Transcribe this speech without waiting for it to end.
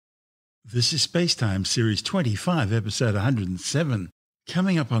This is SpaceTime Series 25, Episode 107.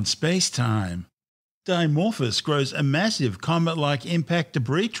 Coming up on SpaceTime, Dimorphous grows a massive comet-like impact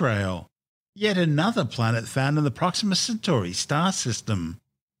debris trail. Yet another planet found in the Proxima Centauri star system.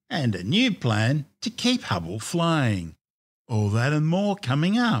 And a new plan to keep Hubble flying. All that and more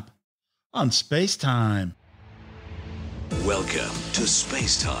coming up on SpaceTime. Welcome to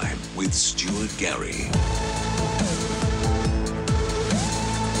SpaceTime with Stuart Gary.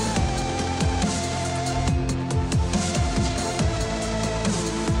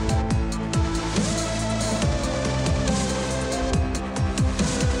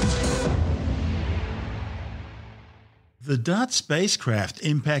 The DART spacecraft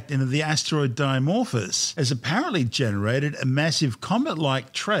impact into the asteroid Dimorphous has apparently generated a massive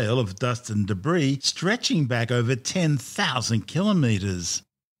comet-like trail of dust and debris stretching back over 10,000 kilometres.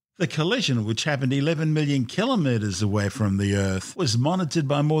 The collision, which happened 11 million kilometres away from the Earth, was monitored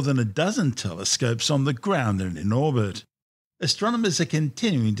by more than a dozen telescopes on the ground and in orbit. Astronomers are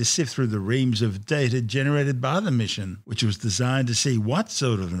continuing to sift through the reams of data generated by the mission, which was designed to see what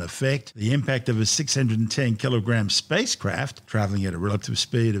sort of an effect the impact of a 610-kilogram spacecraft, travelling at a relative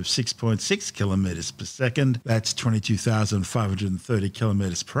speed of 6.6 kilometres per second, that's 22,530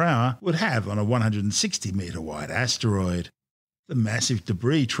 kilometres per hour, would have on a 160-metre wide asteroid. The massive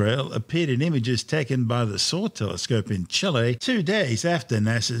debris trail appeared in images taken by the SOAR telescope in Chile 2 days after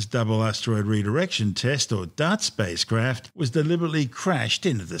NASA's Double Asteroid Redirection Test, or DART spacecraft, was deliberately crashed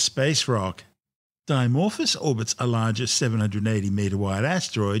into the space rock. Dimorphous orbits a larger 780-metre wide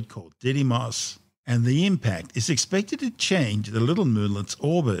asteroid called Didymos, and the impact is expected to change the little moonlet's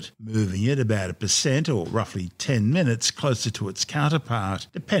orbit, moving it about 1% or roughly 10 minutes closer to its counterpart,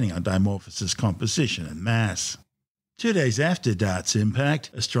 depending on Dimorphous's composition and mass. 2 days after DART's impact,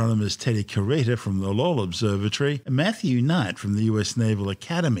 astronomers Teddy Carita from the Lowell Observatory and Matthew Knight from the US Naval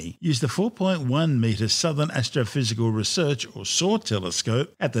Academy used the 4.1-metre Southern Astrophysical Research, or SOAR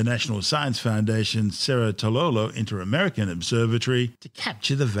telescope, at the National Science Foundation's Cerro Tololo Inter-American Observatory to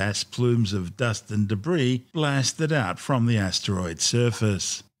capture the vast plumes of dust and debris blasted out from the asteroid's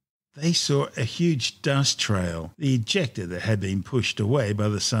surface. They saw a huge dust trail, the ejector that had been pushed away by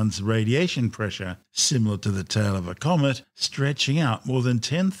the sun's radiation pressure, similar to the tail of a comet, stretching out more than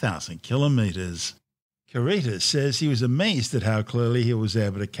 10,000 kilometres. Carita says he was amazed at how clearly he was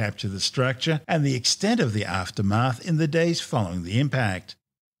able to capture the structure and the extent of the aftermath in the days following the impact.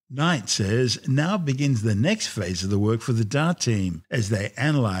 Knight says now begins the next phase of the work for the DART team as they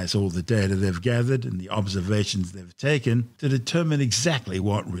analyse all the data they've gathered and the observations they've taken to determine exactly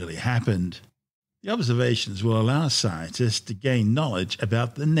what really happened. The observations will allow scientists to gain knowledge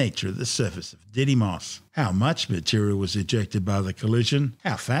about the nature of the surface of Didymos, how much material was ejected by the collision,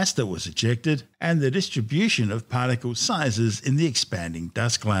 how fast it was ejected, and the distribution of particle sizes in the expanding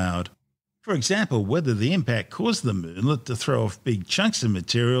dust cloud. For example, whether the impact caused the moonlet to throw off big chunks of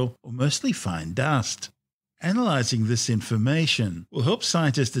material or mostly fine dust. Analysing this information will help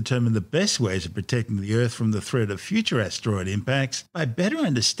scientists determine the best ways of protecting the Earth from the threat of future asteroid impacts by better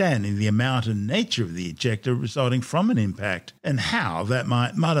understanding the amount and nature of the ejector resulting from an impact and how that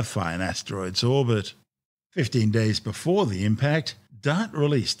might modify an asteroid's orbit. 15 days before the impact, DART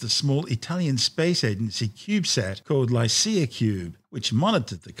released a small Italian space agency CubeSat called Lycia Cube, which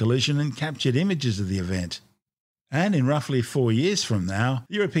monitored the collision and captured images of the event. And in roughly 4 years from now,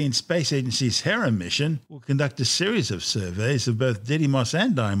 the European Space Agency's Hera mission will conduct a series of surveys of both Didymos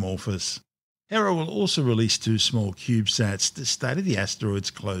and Dimorphous. Hera will also release 2 small CubeSats to study the asteroids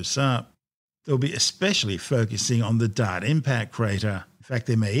close up. They'll be especially focusing on the DART impact crater. In fact,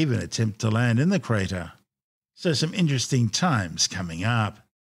 they may even attempt to land in the crater. So some interesting times coming up.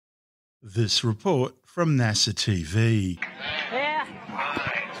 This report from NASA TV. Yeah.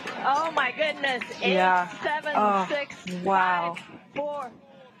 Oh my goodness. 8, Yeah. 7, 6, wow. 5, 4,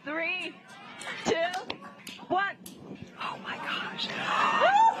 3, 2, 1. Oh my gosh.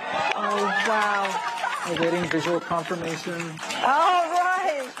 Oh wow. Awaiting visual confirmation. All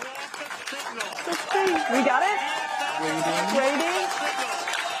right. Let's see. We got it? Waiting.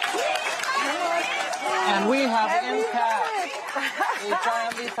 And we have Every impact. minute. A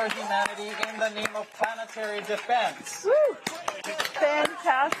giant leap for humanity in the name of planetary defense. Woo.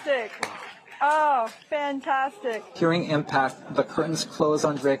 Fantastic. Oh, fantastic. Hearing impact, the curtains close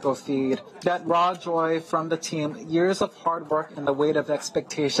on Draco feed. That raw joy from the team, years of hard work and the weight of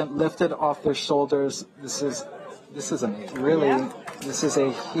expectation lifted off their shoulders. This is amazing. Really, Yeah. This is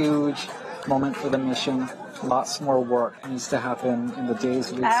a huge moment for the mission. Lots more work needs to happen in the days,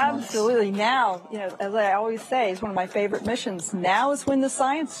 weeks, months. Absolutely. Now, as I always say, it's one of my favorite missions. Now is when the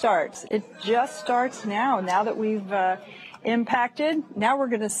science starts. It just starts now. Now that we've impacted. Now we're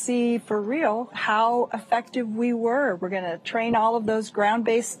going to see for real how effective we were. We're going to train all of those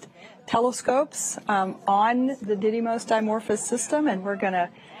ground-based telescopes on the Didymos Dimorphous system, and we're going to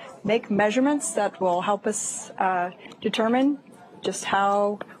make measurements that will help us determine just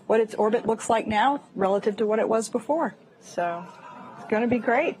what its orbit looks like now relative to what it was before. So it's going to be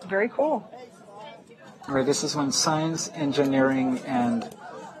great. Very cool. All right, this is when science, engineering, and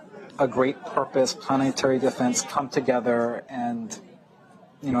a great purpose, planetary defense, come together, and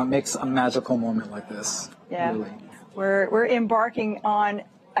it makes a magical moment like this. Yeah, really. We're embarking on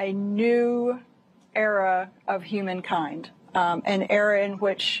a new era of humankind, an era in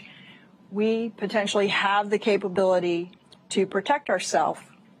which we potentially have the capability to protect ourselves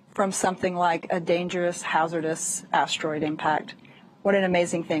from something like a dangerous, hazardous asteroid impact. What an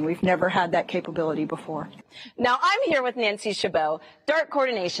amazing thing. We've never had that capability before. Now, I'm here with Nancy Chabot, DART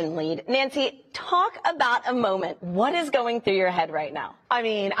coordination lead. Nancy, talk about a moment. What is going through your head right now? I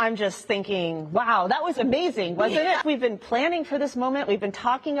mean, I'm just thinking, wow, that was amazing, wasn't it? We've been planning for this moment. We've been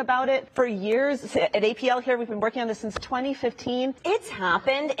talking about it for years. At APL here, we've been working on this since 2015. It's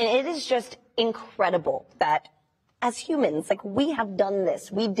happened, and it is just incredible that as humans, we have done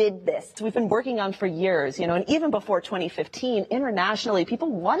this. We did this. We've been working on for years, and even before 2015, internationally,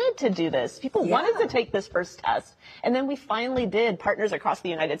 people wanted to do this. People wanted to take this first test. And then we finally did. Partners across the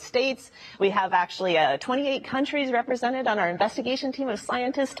United States. We have actually 28 countries represented on our investigation team of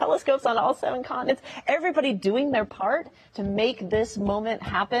scientists, telescopes on all 7 continents, everybody doing their part to make this moment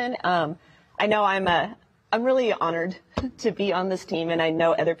happen. I know I'm really honored to be on this team, and I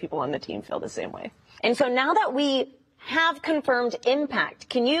know other people on the team feel the same way. And so now that we have confirmed impact,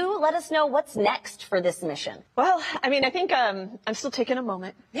 can you let us know what's next for this mission? Well, I mean, I think I'm still taking a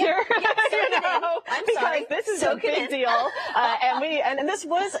moment here, because this is a big deal. And this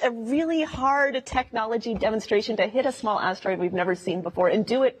was a really hard technology demonstration to hit a small asteroid we've never seen before and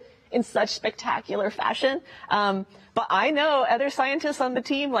do it in such spectacular fashion. But I know other scientists on the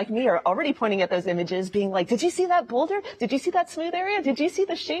team, like me, are already pointing at those images, being like, did you see that boulder? Did you see that smooth area? Did you see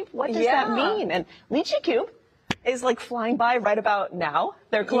the shape? What does that mean? And Lychee Cube is flying by right about now.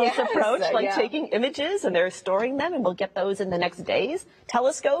 Their close approach, taking images, and they're storing them, and we'll get those in the next days.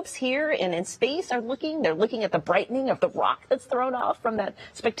 Telescopes here and in space they're looking at the brightening of the rock that's thrown off from that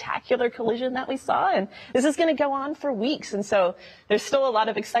spectacular collision that we saw, and this is going to go on for weeks, and so there's still a lot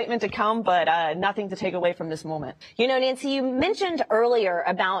of excitement to come, but nothing to take away from this moment. Nancy, you mentioned earlier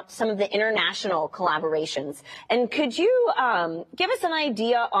about some of the international collaborations, and could you give us an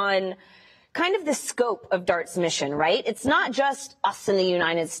idea on kind of the scope of DART's mission, right? It's not just us in the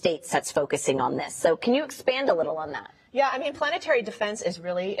United States that's focusing on this. So can you expand a little on that? Yeah, I mean, planetary defense is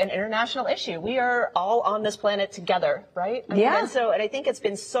really an international issue. We are all on this planet together, right? And I think it's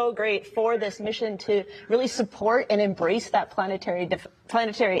been so great for this mission to really support and embrace that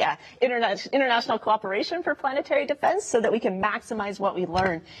international cooperation for planetary defense, so that we can maximize what we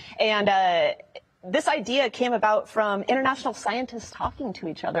learn. And this idea came about from international scientists talking to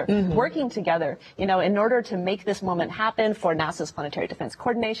each other, working together, in order to make this moment happen for NASA's Planetary Defense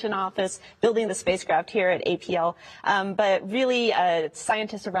Coordination Office, building the spacecraft here at APL. But really,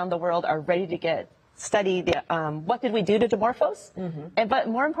 scientists around the world are ready to study what did we do to Dimorphous, but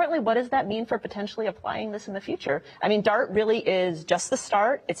more importantly, what does that mean for potentially applying this in the future? I mean, DART really is just the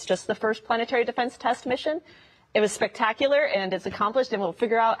start. It's just the first planetary defense test mission. It was spectacular, and it's accomplished, and we'll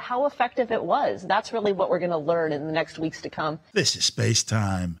figure out how effective it was. That's really what we're going to learn in the next weeks to come. This is Space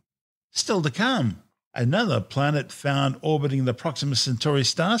Time. Still to come, another planet found orbiting the Proxima Centauri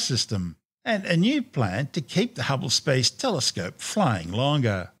star system, and a new plan to keep the Hubble Space Telescope flying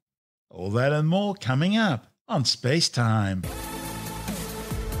longer. All that and more coming up on Space Time.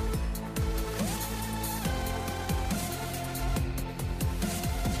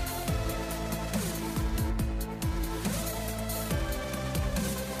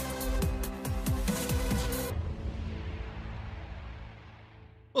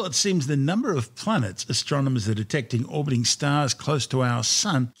 Well, it seems the number of planets astronomers are detecting orbiting stars close to our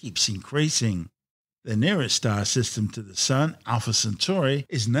Sun keeps increasing. The nearest star system to the Sun, Alpha Centauri,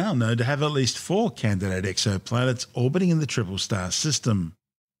 is now known to have at least 4 candidate exoplanets orbiting in the triple star system.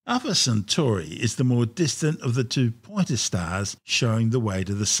 Alpha Centauri is the more distant of the 2 pointer stars, showing the way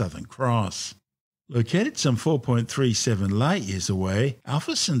to the Southern Cross. Located some 4.37 light-years away,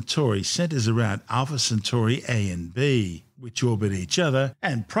 Alpha Centauri centers around Alpha Centauri A and B, which orbit each other,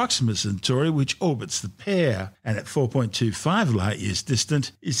 and Proxima Centauri, which orbits the pair, and at 4.25 light-years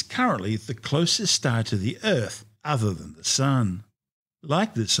distant, is currently the closest star to the Earth other than the Sun.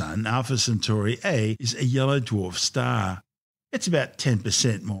 Like the Sun, Alpha Centauri A is a yellow dwarf star. It's about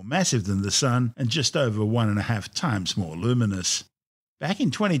 10% more massive than the Sun and just over 1.5 times more luminous. Back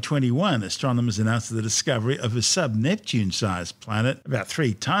in 2021, astronomers announced the discovery of a sub-Neptune-sized planet about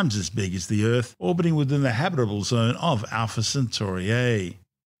 3 times as big as the Earth, orbiting within the habitable zone of Alpha Centauri A.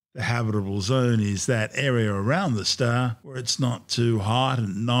 The habitable zone is that area around the star where it's not too hot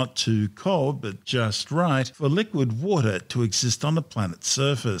and not too cold, but just right for liquid water to exist on the planet's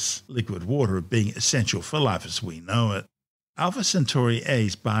surface, liquid water being essential for life as we know it. Alpha Centauri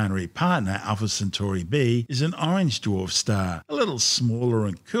A's binary partner, Alpha Centauri B, is an orange dwarf star, a little smaller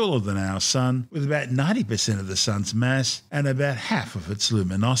and cooler than our Sun, with about 90% of the Sun's mass and about half of its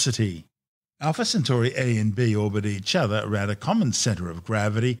luminosity. Alpha Centauri A and B orbit each other around a common centre of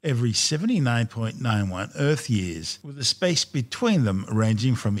gravity every 79.91 Earth years, with the space between them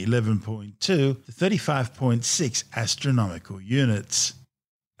ranging from 11.2 to 35.6 astronomical units.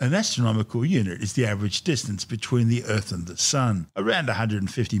 An astronomical unit is the average distance between the Earth and the Sun, around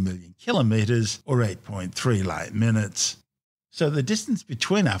 150 million kilometres or 8.3 light minutes. So the distance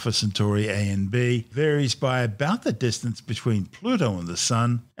between Alpha Centauri A and B varies by about the distance between Pluto and the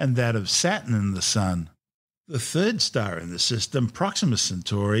Sun and that of Saturn and the Sun. The third star in the system, Proxima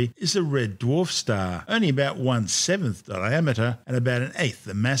Centauri, is a red dwarf star, only about 1/7 diameter and about 1/8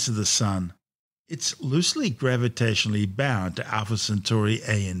 the mass of the Sun. It's loosely gravitationally bound to Alpha Centauri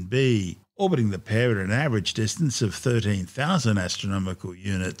A and B, orbiting the pair at an average distance of 13,000 astronomical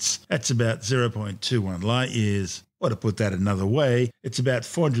units. That's about 0.21 light years. Or to put that another way, it's about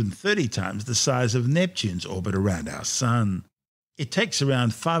 430 times the size of Neptune's orbit around our Sun. It takes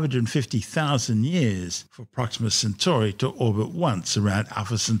around 550,000 years for Proxima Centauri to orbit once around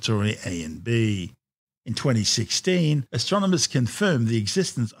Alpha Centauri A and B. In 2016, astronomers confirmed the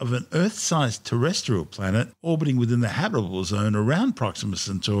existence of an Earth-sized terrestrial planet orbiting within the habitable zone around Proxima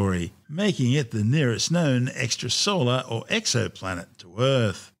Centauri, making it the nearest known extrasolar or exoplanet to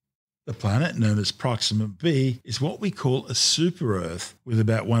Earth. The planet, known as Proxima b, is what we call a super-Earth, with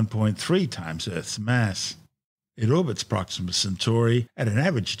about 1.3 times Earth's mass. It orbits Proxima Centauri at an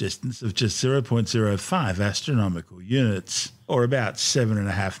average distance of just 0.05 astronomical units, or about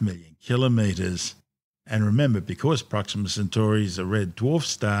 7.5 million kilometres. And remember, because Proxima Centauri is a red dwarf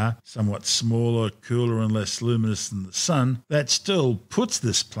star, somewhat smaller, cooler and less luminous than the Sun, that still puts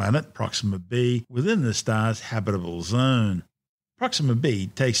this planet, Proxima b, within the star's habitable zone. Proxima b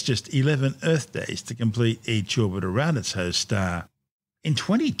takes just 11 Earth days to complete each orbit around its host star. In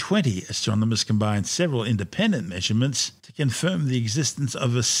 2020, astronomers combined several independent measurements to confirm the existence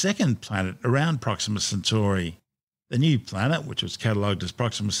of a second planet around Proxima Centauri. The new planet, which was catalogued as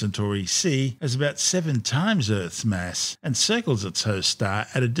Proxima Centauri C, has about 7 times Earth's mass and circles its host star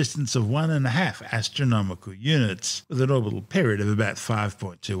at a distance of 1.5 astronomical units, with an orbital period of about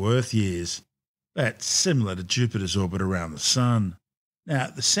 5.2 Earth years. That's similar to Jupiter's orbit around the Sun. Now,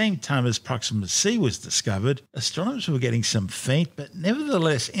 at the same time as Proxima C was discovered, astronomers were getting some faint but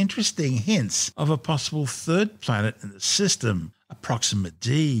nevertheless interesting hints of a possible third planet in the system, a Proxima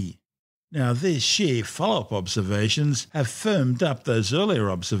D. Now, this year, follow-up observations have firmed up those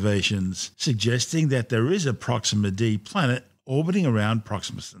earlier observations, suggesting that there is a Proxima D planet orbiting around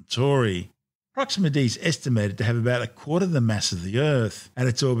Proxima Centauri. Proxima D is estimated to have about a quarter the mass of the Earth, and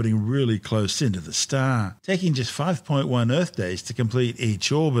it's orbiting really close into the star, taking just 5.1 Earth days to complete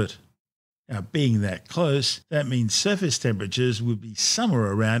each orbit. Now, being that close, that means surface temperatures would be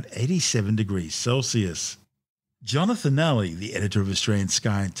somewhere around 87 degrees Celsius. Jonathan Nally, the editor of Australian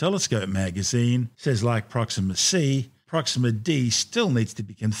Sky and Telescope magazine, says like Proxima C, Proxima D still needs to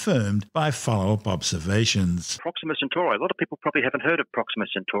be confirmed by follow-up observations. Proxima Centauri, a lot of people probably haven't heard of Proxima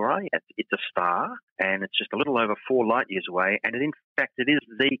Centauri. It's a star, and it's just a little over 4 light years away, and in fact it is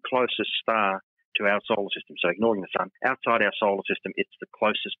the closest star to our solar system. So ignoring the Sun, outside our solar system, it's the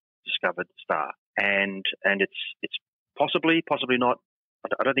closest discovered star. And it's possibly not,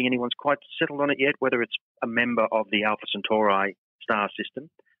 I don't think anyone's quite settled on it yet, whether it's a member of the Alpha Centauri star system,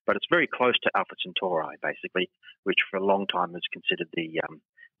 but it's very close to Alpha Centauri, basically, which for a long time was considered the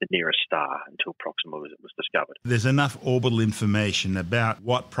nearest star until Proxima was discovered. There's enough orbital information about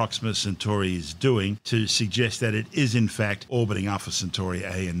what Proxima Centauri is doing to suggest that it is in fact orbiting Alpha Centauri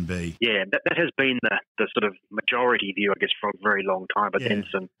A and B. Yeah, that has been the sort of majority view, I guess, for a very long time. But then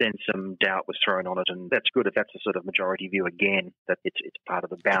some doubt was thrown on it, and that's good if that's the sort of majority view again, that it's part of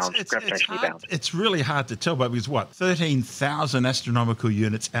the bound, gravitationally bound. It's really hard to tell, but because 13,000 astronomical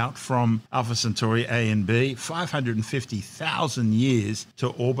units out from Alpha Centauri A and B, 550,000 years to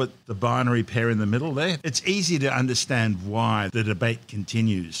orbit orbit the binary pair in the middle there? It's easy to understand why the debate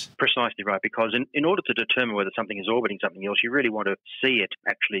continues. Precisely right, because in order to determine whether something is orbiting something else, you really want to see it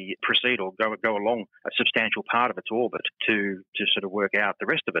actually proceed or go along a substantial part of its orbit to sort of work out the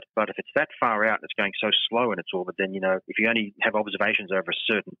rest of it. But if it's that far out and it's going so slow in its orbit, then, if you only have observations over a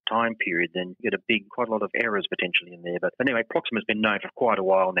certain time period, then you get quite a lot of errors potentially in there. But anyway, Proxima's been known for quite a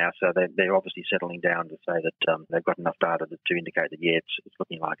while now, so they're obviously settling down to say that they've got enough data to indicate that, yeah, it's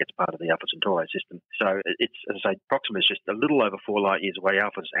looking like it's part of the Alpha Centauri system. So it's, as I say, Proxima is just a little over 4 light years away.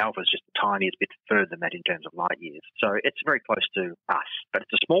 Alpha's just the tiniest bit further than that in terms of light years. So it's very close to us. But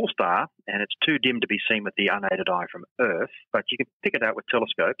it's a small star, and it's too dim to be seen with the unaided eye from Earth, but you can pick it out with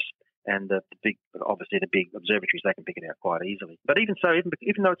telescopes. And the big observatories, they can pick it out quite easily. But even so,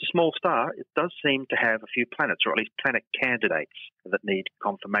 even though it's a small star, it does seem to have a few planets, or at least planet candidates, that need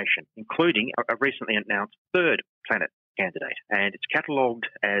confirmation, including a recently announced third planet candidate. And it's catalogued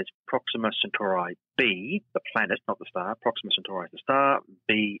as Proxima Centauri B, the planet, not the star. Proxima Centauri is the star,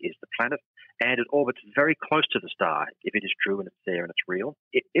 B is the planet, and it orbits very close to the star, if it is true and it's there and it's real.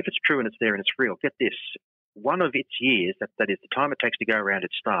 If it's true and it's there and it's real, get this. One of its years, that is the time it takes to go around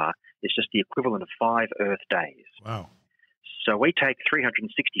its star, is just the equivalent of 5 Earth days. Wow. So we take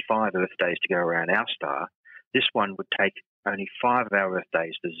 365 Earth days to go around our star. This one would take only 5 of our Earth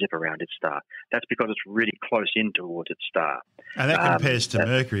days to zip around its star. That's because it's really close in towards its star. And that compares to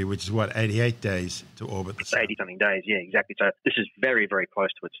Mercury, which is, 88 days to orbit the sun? 80-something days, yeah, exactly. So this is very, very close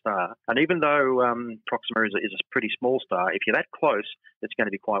to its star. And even though Proxima is a pretty small star, if you're that close, it's going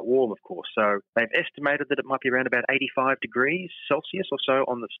to be quite warm, of course. So they've estimated that it might be around about 85 degrees Celsius or so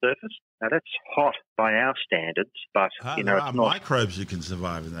on the surface. Now, that's hot by our standards, but, it's not microbes who can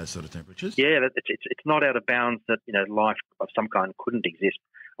survive in those sort of temperatures. Yeah, it's not out of bounds that, life of some kind couldn't exist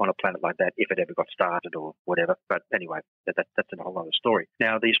on a planet like that if it ever got started or whatever. But anyway, that's a whole other story.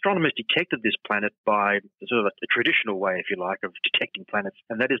 Now, the astronomers detected this planet by sort of a traditional way, if you like, of detecting planets,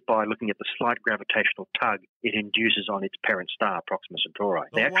 and that is by looking at the slight gravitational tug it induces on its parent star, Proxima Centauri.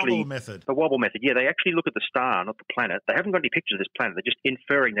 The wobble method. The wobble method, yeah. They actually look at the star, not the planet. They haven't got any pictures of this planet. They're just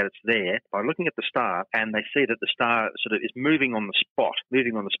inferring that it's there by looking at the star, and they see that the star sort of is moving on the spot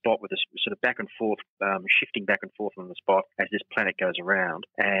with this sort of back and forth, shifting back and forth on the spot as this planet goes around.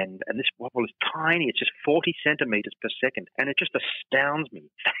 And this wobble is tiny. It's just 40 centimetres per second. And it just astounds me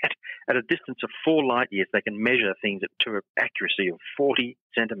that at a distance of 4 light years, they can measure things to an accuracy of 40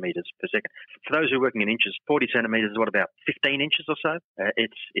 centimetres per second. For those who are working in inches, 40 centimetres is about 15 inches or so?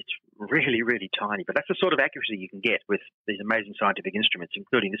 It's really, really tiny. But that's the sort of accuracy you can get with these amazing scientific instruments,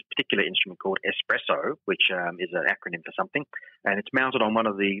 including this particular instrument called Espresso, which is an acronym for something. And it's mounted on one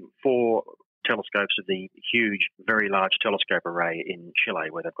of the 4 telescopes of the huge, very large telescope array in Chile,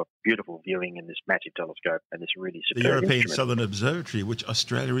 where they've got beautiful viewing in this massive telescope and this really superb The European instrument. Southern Observatory, which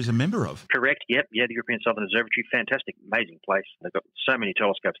Australia is a member of. Correct, yep. Yeah, the European Southern Observatory, fantastic, amazing place. They've got so many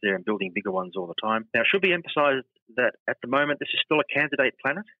telescopes there and building bigger ones all the time. Now, it should be emphasised that at the moment this is still a candidate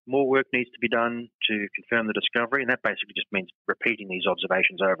planet. More work needs to be done to confirm the discovery, and that basically just means repeating these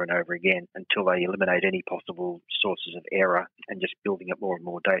observations over and over again until they eliminate any possible sources of error and just building up more and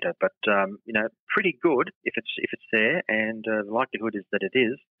more data. But pretty good if it's there, and the likelihood is that it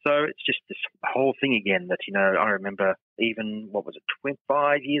is. So it's just this whole thing again that I remember even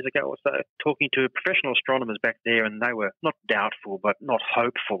 25 years ago or so, talking to professional astronomers back there, and they were not doubtful but not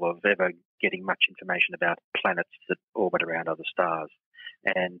hopeful of ever getting much information about planets that orbit around other stars.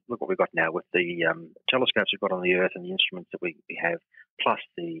 And look what we've got now with the telescopes we've got on the Earth and the instruments that we have, plus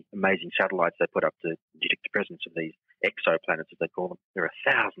the amazing satellites they put up to detect the presence of these exoplanets, as they call them. There are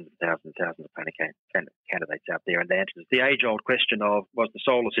thousands and thousands and thousands of planet candidates out there. And the answer is the age-old question of, was the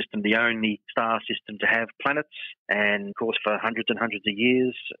solar system the only star system to have planets? And, of course, for hundreds and hundreds of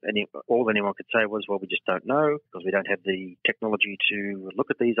years, all anyone could say was, well, we just don't know, because we don't have the technology to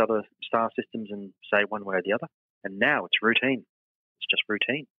look at these other star systems and say one way or the other. And now it's routine. It's just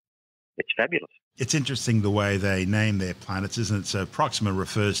routine. It's fabulous. It's interesting the way they name their planets, isn't it? So Proxima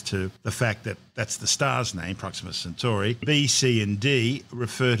refers to the fact that that's the star's name, Proxima Centauri. B, C, and D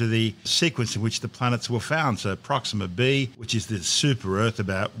refer to the sequence in which the planets were found. So Proxima B, which is the super-Earth,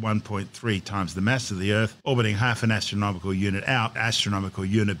 about 1.3 times the mass of the Earth, orbiting half an astronomical unit out, astronomical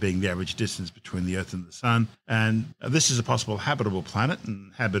unit being the average distance between the Earth and the Sun. And this is a possible habitable planet,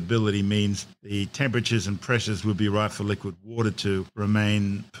 and habitability means the temperatures and pressures would be right for liquid water to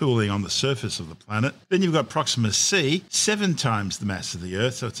remain pooling on the surface of the planet. Then you've got Proxima C, 7 times the mass of the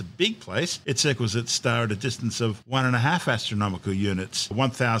Earth, so it's a big place. It circles its star at a distance of 1.5 astronomical units,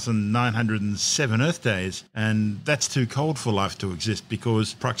 1,907 Earth days, and that's too cold for life to exist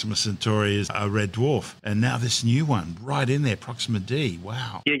because Proxima Centauri is a red dwarf. And now this new one, right in there, Proxima D.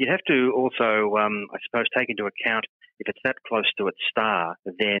 Wow. Yeah, you'd have to also, I suppose, take into account if it's that close to its star,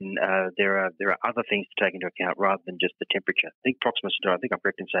 then there are other things to take into account rather than just the temperature. I think Proxima Centauri, I think I'm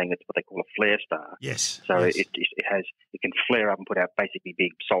correct in saying it's what they call a flare star. Yes. So yes. It can flare up and put out basically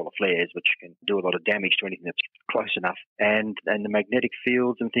big solar flares, which can do a lot of damage to anything that's close enough. And the magnetic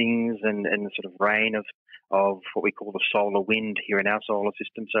fields and things, and the sort of rain of what we call the solar wind here in our solar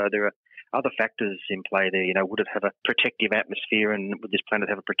system. So there are other factors in play there. Would it have a protective atmosphere, and would this planet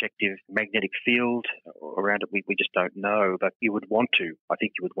have a protective magnetic field around it? We just don't know, but you would want to. I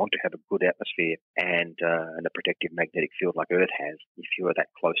think you would want to have a good atmosphere and a protective magnetic field like Earth has if you were that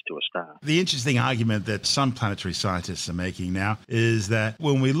close to a star. The interesting argument that some planetary scientists are making now is that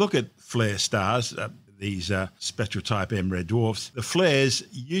when we look at flare stars, these spectral type M red dwarfs, the flares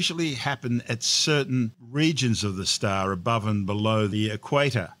usually happen at certain regions of the star above and below the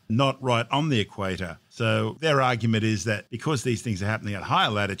equator, not right on the equator. So their argument is that because these things are happening at higher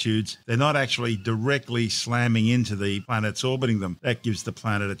latitudes, they're not actually directly slamming into the planets orbiting them. That gives the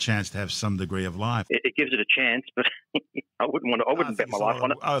planet a chance to have some degree of life. It gives it a chance, but I wouldn't bet my life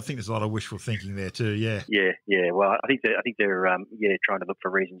on it. I think there's a lot of wishful thinking there too. Yeah. Yeah. Well, I think they're trying to look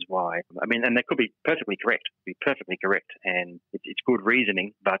for reasons why. I mean, and they could be perfectly correct. And it's good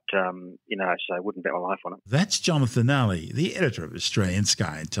reasoning, but so I wouldn't bet my life on it. That's Jonathan Alley, the editor of Australian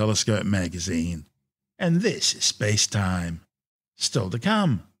Sky and Telescope magazine. And this is Space Time. Still to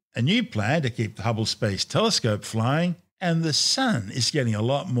come, a new plan to keep the Hubble Space Telescope flying, and the sun is getting a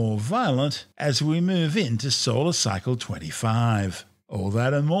lot more violent as we move into solar cycle 25. All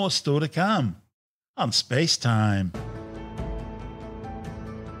that and more still to come on Space Time.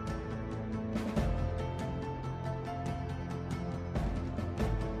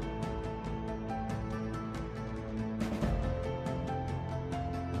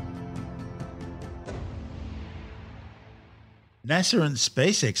 NASA and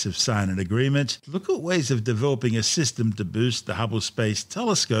SpaceX have signed an agreement to look at ways of developing a system to boost the Hubble Space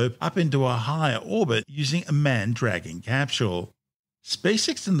Telescope up into a higher orbit using a manned Dragon capsule.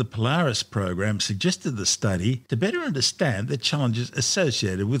 SpaceX and the Polaris program suggested the study to better understand the challenges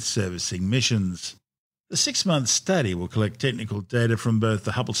associated with servicing missions. The 6-month study will collect technical data from both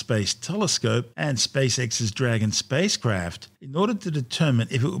the Hubble Space Telescope and SpaceX's Dragon spacecraft in order to determine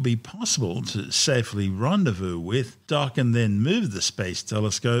if it will be possible to safely rendezvous with, dock and then move the Space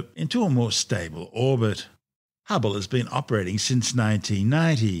Telescope into a more stable orbit. Hubble has been operating since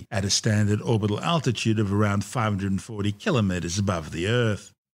 1990 at a standard orbital altitude of around 540 kilometres above the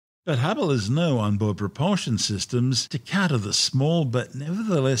Earth. But Hubble has no onboard propulsion systems to counter the small but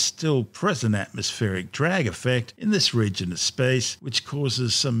nevertheless still present atmospheric drag effect in this region of space, which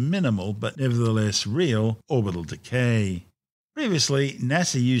causes some minimal but nevertheless real orbital decay. Previously,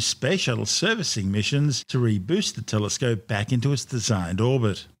 NASA used space shuttle servicing missions to reboost the telescope back into its designed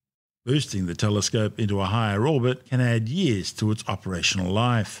orbit. Boosting the telescope into a higher orbit can add years to its operational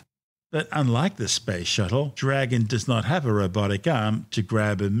life. But unlike the Space Shuttle, Dragon does not have a robotic arm to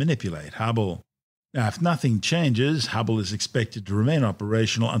grab and manipulate Hubble. Now, if nothing changes, Hubble is expected to remain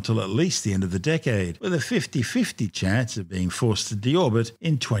operational until at least the end of the decade, with a 50-50 chance of being forced to deorbit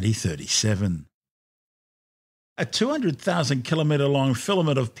in 2037. A 200,000-kilometre-long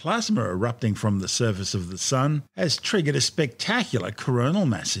filament of plasma erupting from the surface of the Sun has triggered a spectacular coronal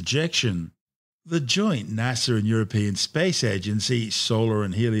mass ejection. The joint NASA and European Space Agency Solar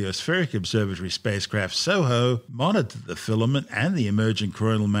and Heliospheric Observatory spacecraft SOHO monitored the filament and the emergent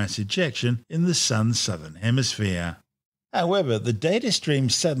coronal mass ejection in the Sun's southern hemisphere. However, the data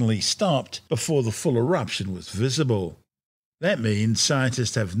stream suddenly stopped before the full eruption was visible. That means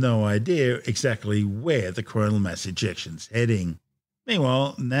scientists have no idea exactly where the coronal mass ejection is heading.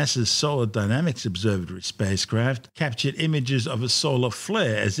 Meanwhile, NASA's Solar Dynamics Observatory spacecraft captured images of a solar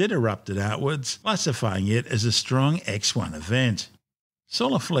flare as it erupted outwards, classifying it as a strong X1 event.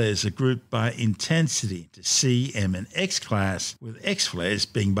 Solar flares are grouped by intensity to C, M and X class, with X flares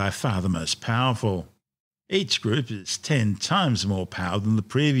being by far the most powerful. Each group is 10 times more power than the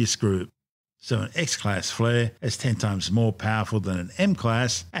previous group. So an X-class flare is 10 times more powerful than an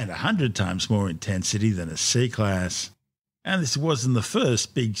M-class and 100 times more intensity than a C-class. And this wasn't the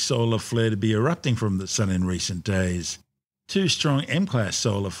first big solar flare to be erupting from the Sun in recent days. 2 strong M-class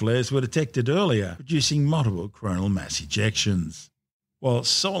solar flares were detected earlier, producing multiple coronal mass ejections. while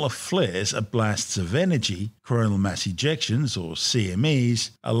solar flares are blasts of energy. Coronal mass ejections, or CMEs,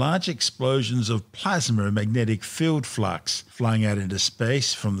 are large explosions of plasma magnetic field flux flying out into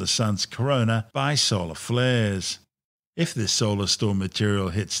space from the sun's corona by solar flares. If this solar storm material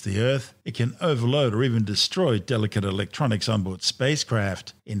hits the Earth, it can overload or even destroy delicate electronics onboard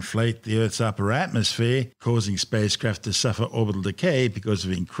spacecraft, inflate the Earth's upper atmosphere, causing spacecraft to suffer orbital decay because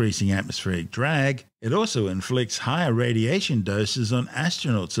of increasing atmospheric drag. It also inflicts higher radiation doses on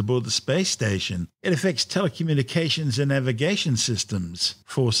astronauts aboard the space station. It affects telecommunications and navigation systems,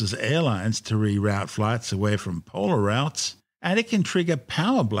 forces airlines to reroute flights away from polar routes, and it can trigger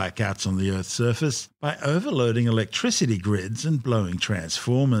power blackouts on the Earth's surface by overloading electricity grids and blowing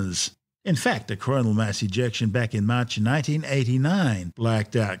transformers. In fact, a coronal mass ejection back in March 1989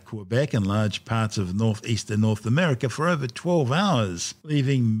 blacked out Quebec and large parts of northeastern North America for over 12 hours,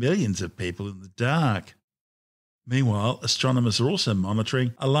 leaving millions of people in the dark. Meanwhile, astronomers are also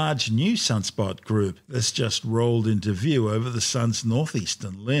monitoring a large new sunspot group that's just rolled into view over the sun's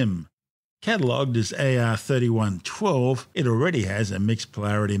northeastern limb. Catalogued as AR3112, it already has a mixed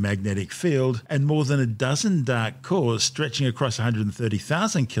polarity magnetic field and more than a dozen dark cores stretching across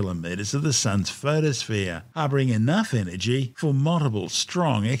 130,000 kilometres of the sun's photosphere, harbouring enough energy for multiple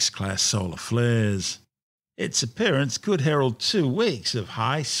strong X-class solar flares. Its appearance could herald 2 weeks of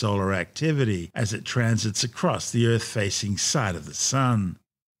high solar activity as it transits across the Earth-facing side of the sun.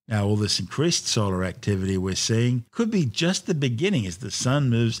 Now, all this increased solar activity we're seeing could be just the beginning as the sun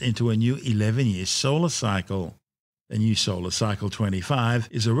moves into a new 11-year solar cycle. The new solar cycle 25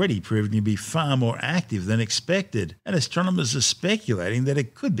 is already proving to be far more active than expected, and astronomers are speculating that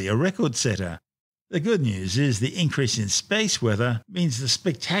it could be a record setter. The good news is the increase in space weather means the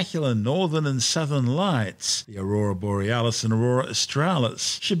spectacular northern and southern lights, the aurora borealis and aurora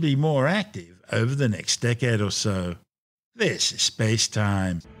australis, should be more active over the next decade or so. This is Space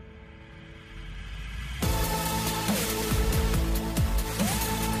Time.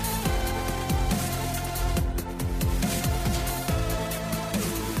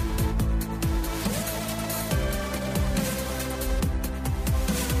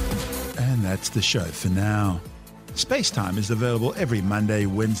 And that's the show for now. SpaceTime is available every Monday,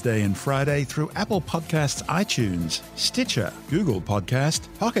 Wednesday and Friday through Apple Podcasts, iTunes, Stitcher, Google Podcast,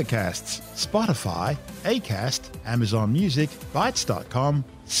 Pocket Casts, Spotify, Acast, Amazon Music, Bytes.com,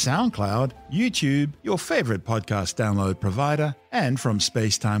 SoundCloud, YouTube, your favourite podcast download provider, and from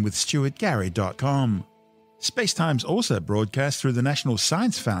spacetimewithstuartgary.com. SpaceTime's also broadcast through the National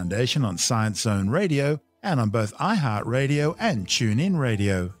Science Foundation on Science Zone Radio and on both iHeartRadio and TuneIn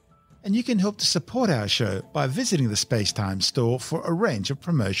Radio. And you can help to support our show by visiting the SpaceTime store for a range of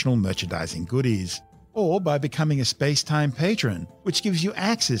promotional merchandising goodies, or by becoming a SpaceTime patron, which gives you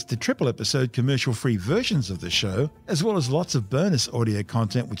access to triple-episode commercial-free versions of the show, as well as lots of bonus audio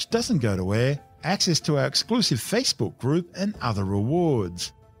content which doesn't go to air, access to our exclusive Facebook group, and other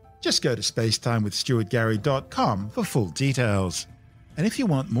rewards. Just go to spacetimewithstuartgary.com for full details. And if you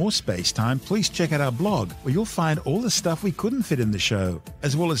want more space time, please check out our blog, where you'll find all the stuff we couldn't fit in the show,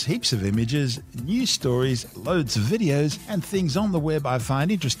 as well as heaps of images, news stories, loads of videos, and things on the web I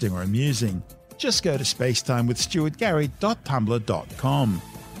find interesting or amusing. Just go to spacetimewithstuartgary.tumblr.com.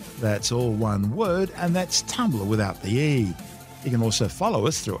 That's all one word, and that's Tumblr without the E. You can also follow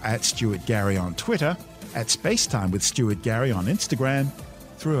us through @StuartGary on Twitter, @SpaceTimeWithStuartGary on Instagram,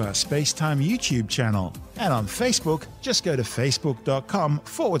 through our SpaceTime YouTube channel, and on Facebook, just go to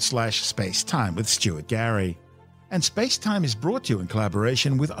facebook.com/SpaceTime with Stuart Gary. And SpaceTime is brought to you in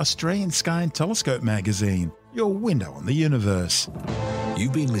collaboration with Australian Sky and Telescope magazine, your window on the universe.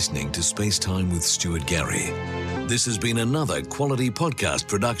 You've been listening to SpaceTime with Stuart Gary. This has been another quality podcast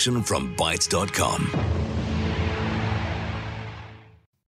production from Bytes.com.